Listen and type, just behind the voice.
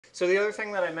So the other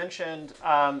thing that I mentioned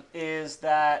is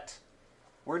that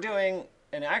we're doing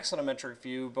an axonometric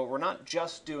view, but we're not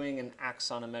just doing an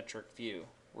axonometric view.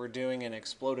 We're doing an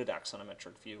exploded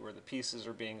axonometric view where the pieces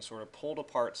are being sort of pulled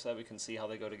apart so that we can see how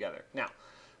they go together. Now,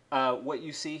 what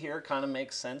you see here kind of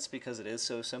makes sense because it is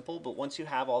so simple, but once you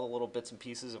have all the little bits and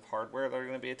pieces of hardware that are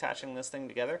going to be attaching this thing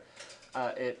together,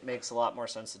 it makes a lot more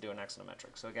sense to do an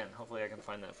axonometric. So again, hopefully I can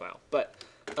find that file. But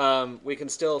we can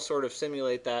still sort of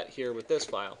simulate that here with this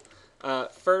file.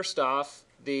 First off,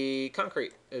 the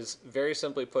concrete is very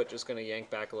simply put just going to yank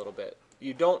back a little bit.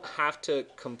 You don't have to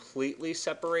completely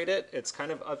separate it. It's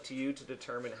kind of up to you to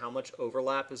determine how much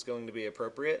overlap is going to be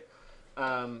appropriate.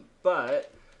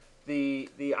 But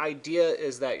the idea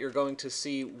is that you're going to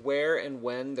see where and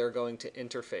when they're going to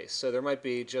interface. So there might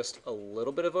be just a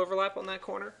little bit of overlap on that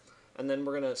corner, and then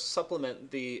we're going to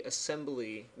supplement the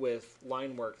assembly with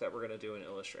line work that we're going to do in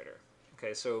Illustrator.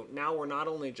 Okay, so now we're not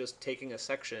only just taking a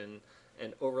section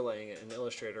and overlaying it in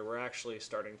Illustrator, we're actually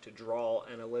starting to draw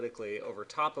analytically over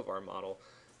top of our model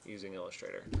using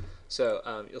Illustrator. So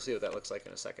you'll see what that looks like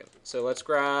in a second. So let's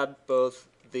grab both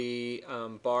the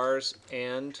bars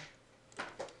and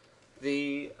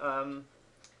the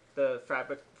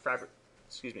fabric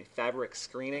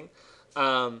screening,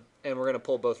 and we're going to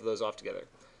pull both of those off together.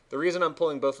 The reason I'm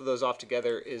pulling both of those off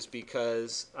together is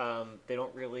because they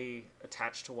don't really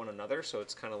attach to one another, so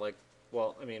it's kind of like,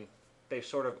 well, I mean, they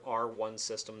sort of are one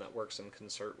system that works in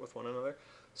concert with one another.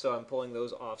 So I'm pulling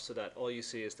those off so that all you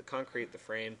see is the concrete, the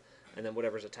frame, and then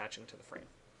whatever's attaching to the frame.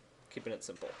 Keeping it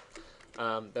simple.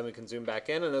 Then we can zoom back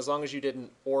in, and as long as you didn't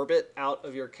orbit out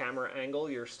of your camera angle,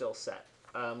 you're still set.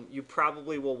 You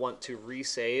probably will want to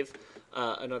resave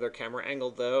another camera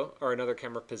angle though, or another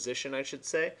camera position I should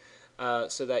say,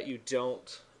 so that you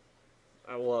don't,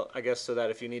 well, I guess so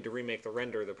that if you need to remake the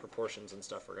render, the proportions and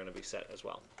stuff are going to be set as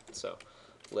well. So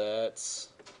let's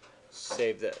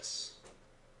save this.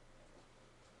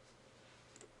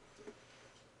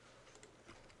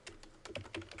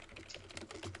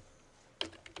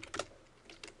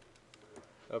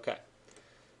 Okay,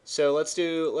 so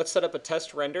let's set up a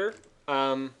test render,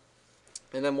 and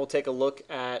then we'll take a look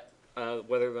at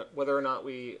whether or not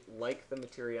we like the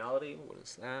materiality. What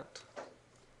is that?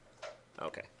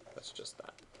 Okay, that's just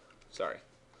that. Sorry.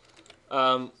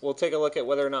 We'll take a look at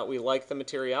whether or not we like the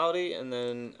materiality, and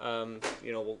then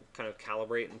we'll kind of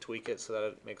calibrate and tweak it so that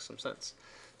it makes some sense.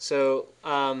 So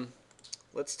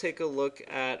let's take a look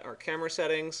at our camera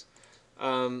settings.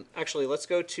 Actually, let's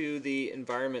go to the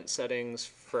environment settings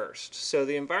first. So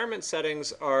the environment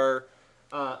settings are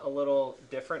a little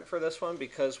different for this one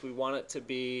because we want it to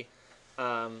be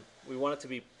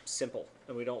simple,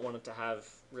 and we don't want it to have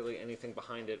really anything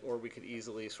behind it, or we could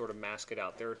easily sort of mask it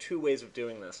out. There are two ways of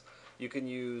doing this. You can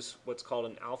use what's called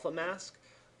an alpha mask,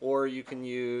 or you can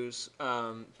use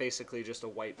basically just a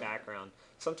white background.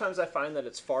 Sometimes I find that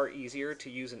it's far easier to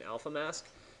use an alpha mask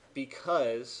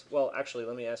because, well, actually,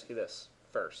 let me ask you this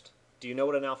first. Do you know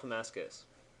what an alpha mask is?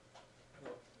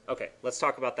 Okay, let's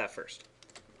talk about that first.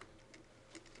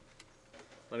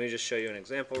 Let me just show you an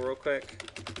example real quick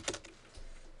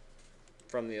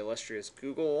from the illustrious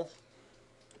Google.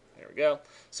 There we go.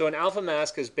 So an alpha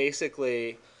mask is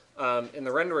basically, in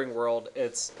the rendering world,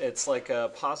 it's like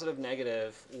a positive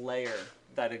negative layer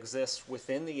that exists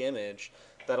within the image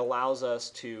that allows us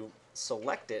to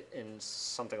select it in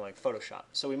something like Photoshop.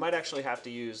 So we might actually have to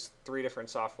use 3 different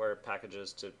software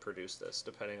packages to produce this,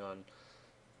 depending on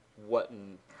what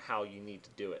and how you need to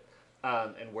do it,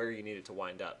 and where you need it to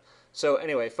wind up. So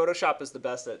anyway, Photoshop is the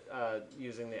best at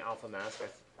using the alpha mask.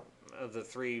 Of the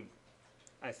 3,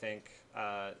 I think,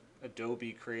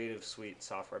 Adobe Creative Suite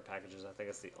software packages, I think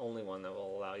it's the only one that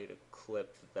will allow you to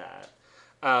clip that.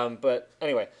 But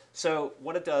anyway, so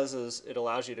what it does is it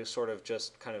allows you to sort of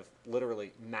just kind of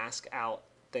literally mask out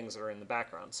things that are in the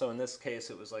background. So in this case,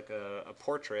 it was like a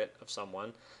portrait of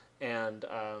someone, and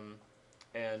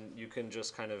you can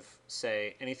just kind of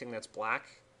say anything that's black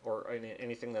or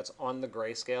anything that's on the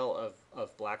grayscale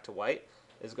of black to white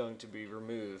is going to be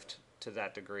removed to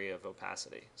that degree of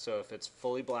opacity. So if it's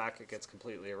fully black, it gets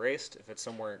completely erased. If it's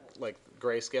somewhere like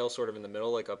grayscale, sort of in the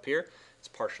middle, like up here, it's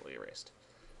partially erased.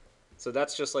 So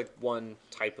that's just like one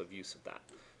type of use of that.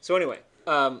 So anyway,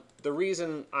 the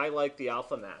reason I like the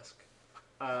alpha mask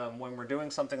when we're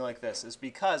doing something like this is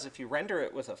because if you render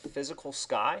it with a physical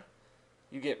sky,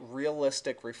 you get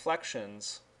realistic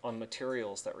reflections on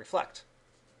materials that reflect,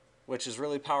 which is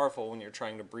really powerful when you're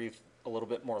trying to breathe a little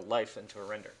bit more life into a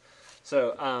render.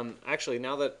 So actually,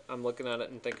 now that I'm looking at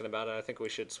it and thinking about it, I think we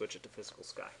should switch it to physical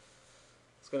sky.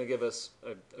 It's going to give us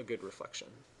a good reflection.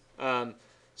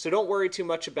 So don't worry too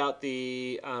much about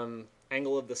the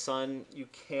angle of the sun. You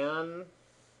can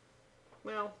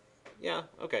well, yeah,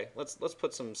 okay. Let's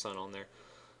put some sun on there.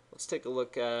 Let's take a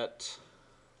look at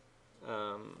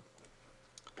rendered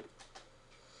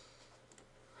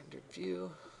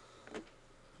view.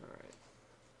 All right.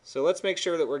 So let's make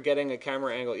sure that we're getting a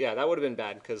camera angle. Yeah, that would have been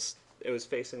bad because it was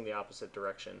facing the opposite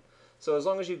direction. So as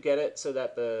long as you get it so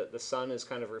that the sun is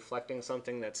kind of reflecting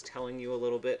something that's telling you a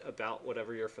little bit about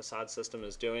whatever your facade system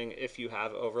is doing, if you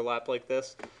have overlap like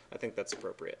this, I think that's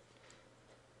appropriate.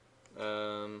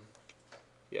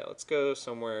 Yeah, let's go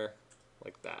somewhere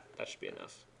like that. That should be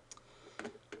enough.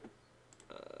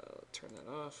 Turn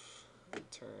that off.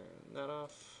 Turn that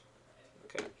off.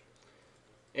 Okay.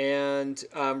 And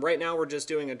right now we're just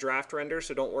doing a draft render,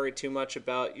 so don't worry too much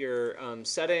about your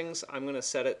settings. I'm going to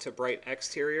set it to bright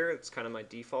exterior. It's kind of my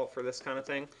default for this kind of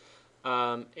thing.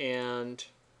 And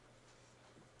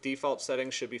default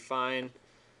settings should be fine.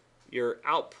 Your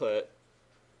output,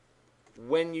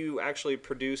 when you actually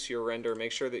produce your render,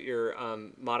 make sure that you're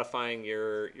modifying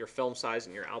your film size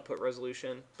and your output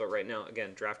resolution. But right now,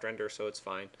 again, draft render, so it's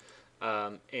fine.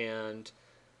 And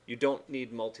you don't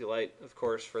need multi-light, of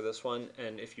course, for this one,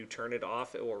 and if you turn it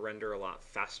off, it will render a lot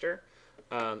faster.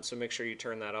 So make sure you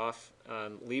turn that off.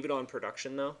 Leave it on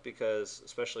production, though, because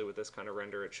especially with this kind of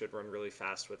render, it should run really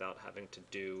fast without having to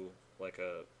do like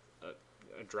a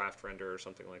draft render or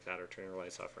something like that, or turn your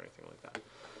lights off or anything like that.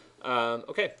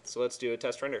 Okay, so let's do a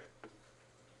test render.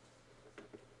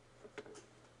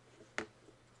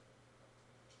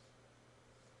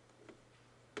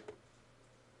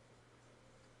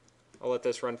 I'll let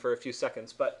this run for a few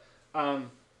seconds, but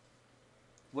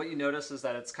what you notice is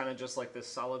that it's kind of just like this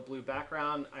solid blue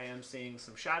background. I am seeing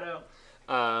some shadow.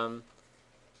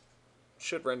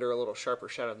 Should render a little sharper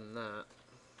shadow than that.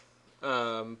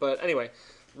 But anyway,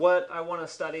 what I want to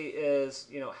study is,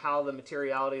 how the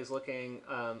materiality is looking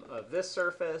of this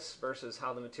surface versus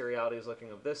how the materiality is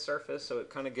looking of this surface. So it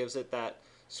kind of gives it that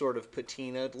sort of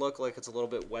patinaed look, like it's a little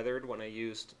bit weathered when I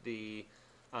used the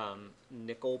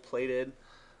nickel-plated,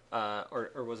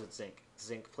 or was it zinc?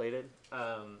 Zinc-plated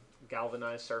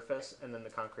galvanized surface, and then the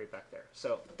concrete back there.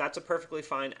 So that's a perfectly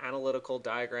fine analytical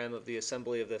diagram of the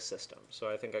assembly of this system. So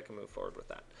I think I can move forward with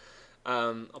that.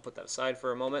 I'll put that aside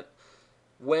for a moment.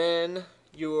 When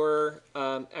you're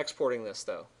exporting this,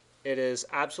 though, it is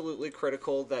absolutely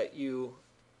critical that you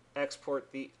export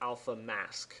the alpha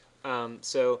mask.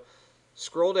 So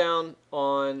scroll down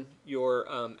on your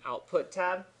output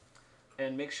tab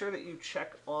and make sure that you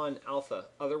check on alpha.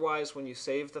 Otherwise, when you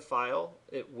save the file,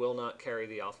 it will not carry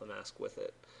the alpha mask with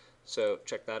it. So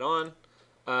check that on.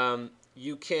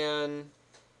 You can,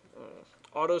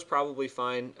 auto's probably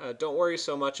fine. Don't worry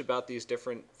so much about these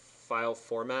different file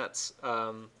formats.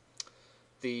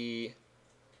 They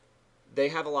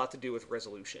have a lot to do with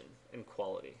resolution and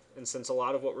quality. And since a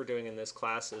lot of what we're doing in this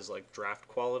class is like draft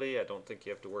quality, I don't think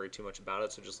you have to worry too much about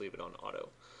it, so just leave it on auto.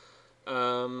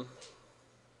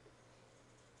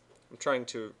 I'm trying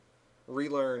to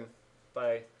relearn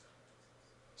by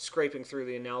scraping through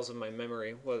the annals of my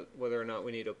memory whether or not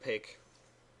we need opaque.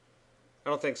 I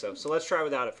don't think so. So let's try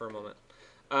without it for a moment.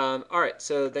 All right,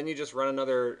 so then you just run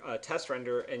another test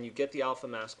render, and you get the alpha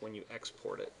mask when you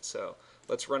export it. So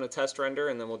let's run a test render,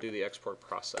 and then we'll do the export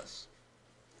process.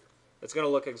 It's going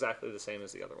to look exactly the same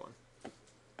as the other one.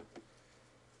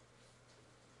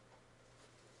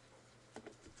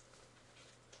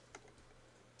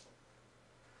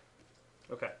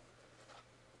 Okay.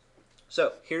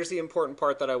 So here's the important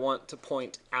part that I want to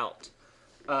point out.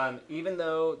 Even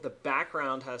though the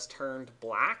background has turned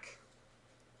black,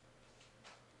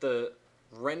 the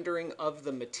rendering of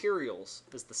the materials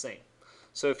is the same.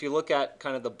 So if you look at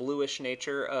kind of the bluish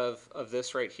nature of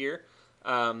this right here,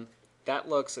 that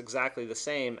looks exactly the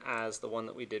same as the one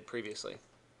that we did previously.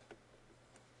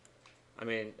 I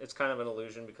mean, it's kind of an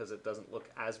illusion because it doesn't look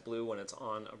as blue when it's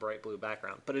on a bright blue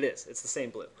background, but it is. It's the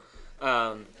same blue.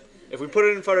 If we put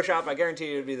it in Photoshop, I guarantee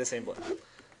you it would be the same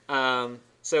blue.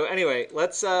 So anyway,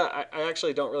 let's, I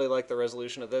actually don't really like the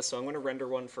resolution of this, so I'm going to render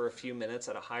one for a few minutes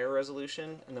at a higher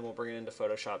resolution, and then we'll bring it into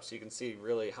Photoshop so you can see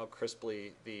really how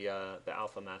crisply the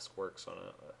alpha mask works on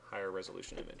a higher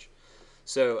resolution image.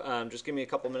 So just give me a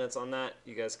couple minutes on that.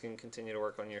 You guys can continue to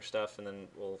work on your stuff, and then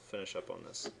we'll finish up on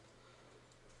this.